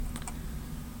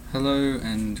Hello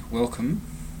and welcome.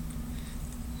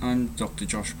 I'm Dr.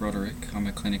 Josh Broderick. I'm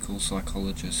a clinical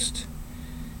psychologist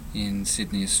in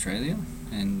Sydney, Australia,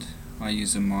 and I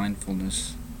use a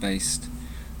mindfulness-based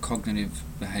cognitive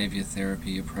behaviour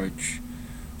therapy approach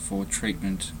for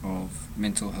treatment of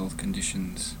mental health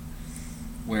conditions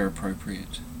where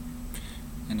appropriate.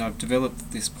 And I've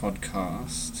developed this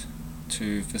podcast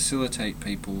to facilitate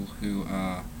people who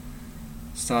are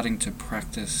starting to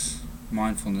practice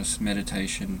mindfulness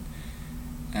meditation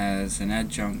as an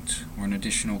adjunct or an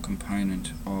additional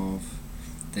component of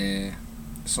their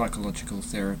psychological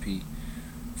therapy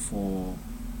for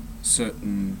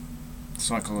certain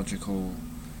psychological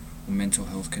or mental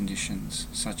health conditions,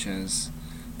 such as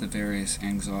the various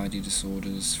anxiety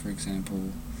disorders, for example,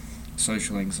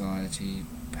 social anxiety,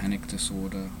 panic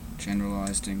disorder,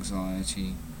 generalized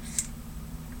anxiety,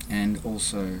 and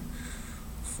also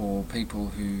for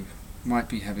people who might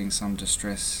be having some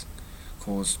distress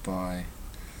caused by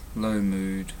low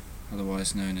mood,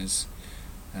 otherwise known as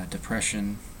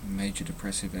depression, a major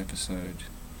depressive episode.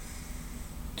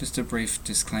 Just a brief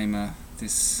disclaimer,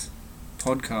 this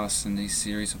podcast and these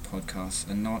series of podcasts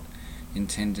are not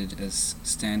intended as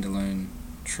standalone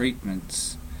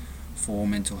treatments for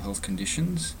mental health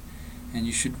conditions, and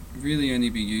you should really only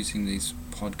be using these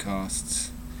podcasts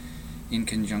in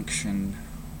conjunction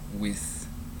with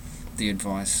the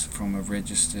advice from a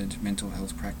registered mental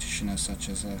health practitioner, such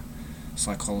as a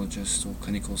psychologist or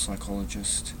clinical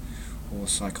psychologist or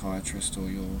psychiatrist or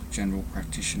your general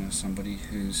practitioner, somebody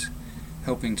who's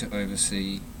helping to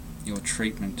oversee your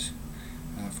treatment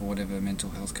for whatever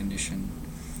mental health condition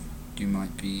you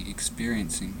might be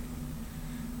experiencing.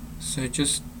 So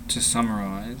just to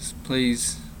summarize,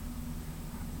 please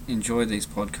enjoy these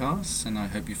podcasts and I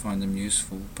hope you find them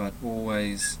useful, but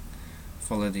always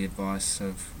follow the advice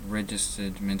of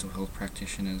registered mental health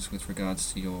practitioners with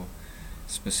regards to your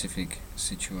specific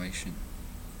situation.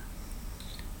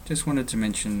 Just wanted to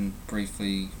mention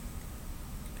briefly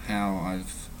how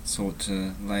I've sought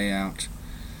to lay out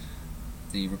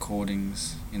the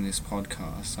recordings in this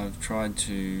podcast. I've tried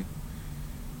to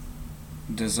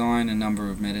design a number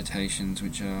of meditations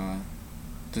which are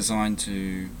designed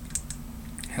to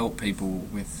help people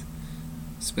with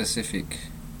specific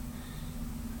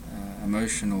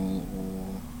emotional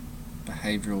or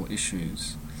behavioural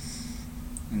issues,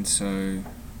 and so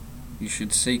you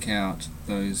should seek out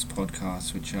those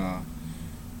podcasts which are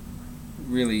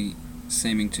really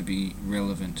seeming to be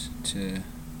relevant to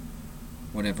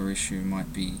whatever issue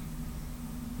might be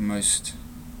most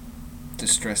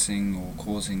distressing or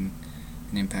causing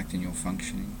an impact in your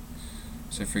functioning.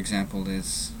 So for example,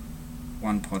 there's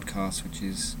one podcast which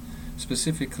is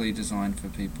specifically designed for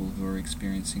people who are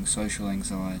experiencing social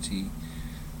anxiety,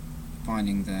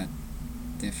 finding that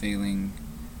they're feeling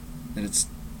that it's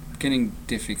getting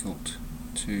difficult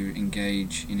to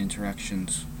engage in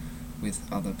interactions with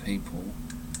other people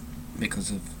because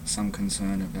of some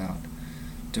concern about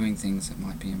doing things that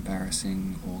might be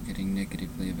embarrassing or getting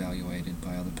negatively evaluated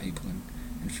by other people,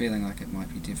 and feeling like it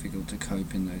might be difficult to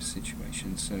cope in those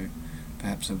situations, so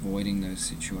perhaps avoiding those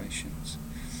situations.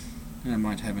 And I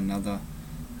might have another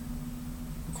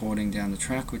recording down the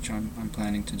track which I'm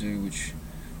planning to do, which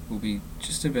will be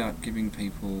just about giving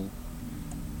people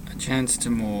a chance to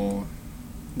more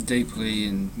deeply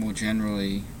and more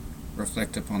generally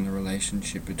reflect upon the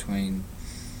relationship between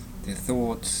their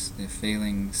thoughts, their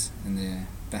feelings and their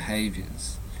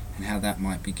behaviours, and how that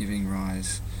might be giving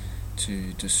rise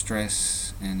to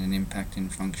distress and an impact in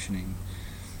functioning.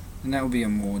 And that will be a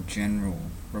more general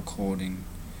recording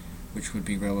which would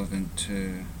be relevant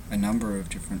to a number of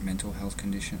different mental health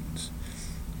conditions.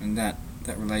 And that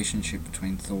relationship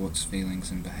between thoughts, feelings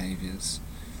and behaviours,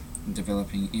 and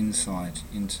developing insight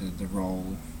into the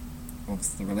role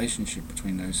of the relationship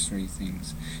between those three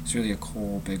things is really a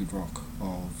core bedrock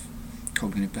of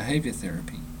cognitive behaviour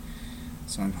therapy.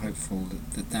 So I'm hopeful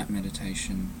that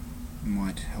meditation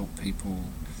might help people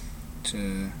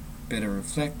to better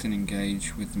reflect and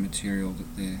engage with the material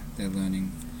that they're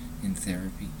learning in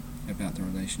therapy about the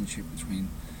relationship between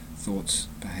thoughts,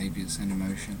 behaviours and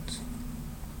emotions.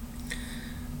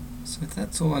 So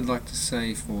that's all I'd like to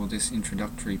say for this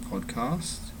introductory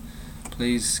podcast.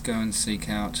 Please go and seek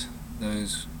out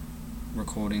those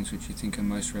recordings which you think are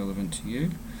most relevant to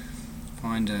you.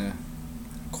 Find a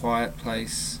quiet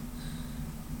place,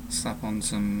 slap on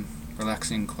some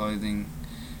relaxing clothing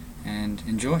and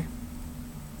enjoy.